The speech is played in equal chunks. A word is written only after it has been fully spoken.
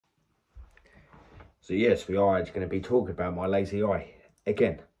So yes, we are actually going to be talking about my lazy eye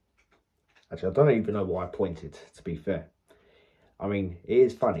again. Actually, I don't even know why I pointed, to be fair. I mean, it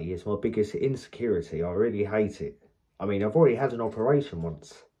is funny. It's my biggest insecurity. I really hate it. I mean, I've already had an operation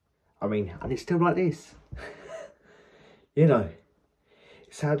once. I mean, and it's still like this. You know,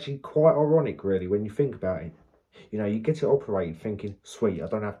 it's actually quite ironic, really, when you think about it. You know, you get it operated thinking, sweet, I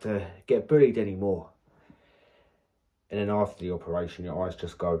don't have to get bullied anymore. And then after the operation, your eyes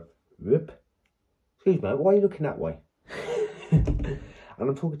just go, whoop. Excuse me, why are you looking that way? And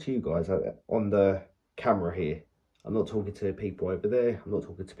I'm talking to you guys on the camera here. I'm not talking to people over there. I'm not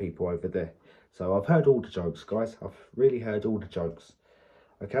talking to people over there. So I've heard all the jokes, guys. I've really heard all the jokes.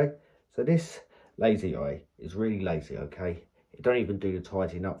 Okay? So this lazy eye is really lazy, okay? It don't even do the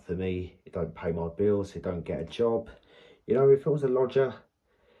tidying up for me. It don't pay my bills. It don't get a job. You know, if it was a lodger,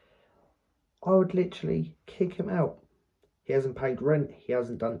 I would literally kick him out. He hasn't paid rent. He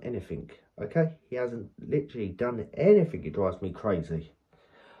hasn't done anything. Okay? He hasn't literally done anything. It drives me crazy.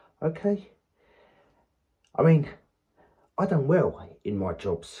 Okay? I mean, I done well in my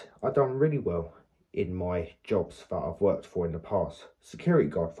jobs. I done really well in my jobs that I've worked for in the past. Security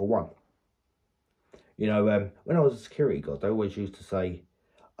guard for one. You know, when I was a security guard, they always used to say,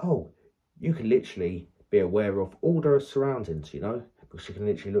 oh, you can literally be aware of all the surroundings, you know, because you can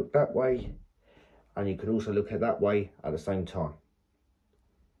literally look that way and you can also look at that way at the same time.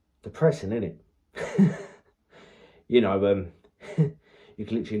 Depressing, isn't it? You know, you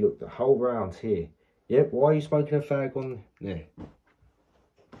can literally look the whole round here. Yep, why are you smoking a fag on there?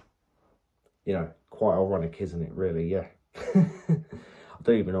 You know, quite ironic, isn't it, really? Yeah. I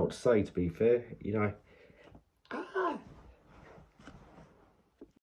don't even know what to say, to be fair. You know,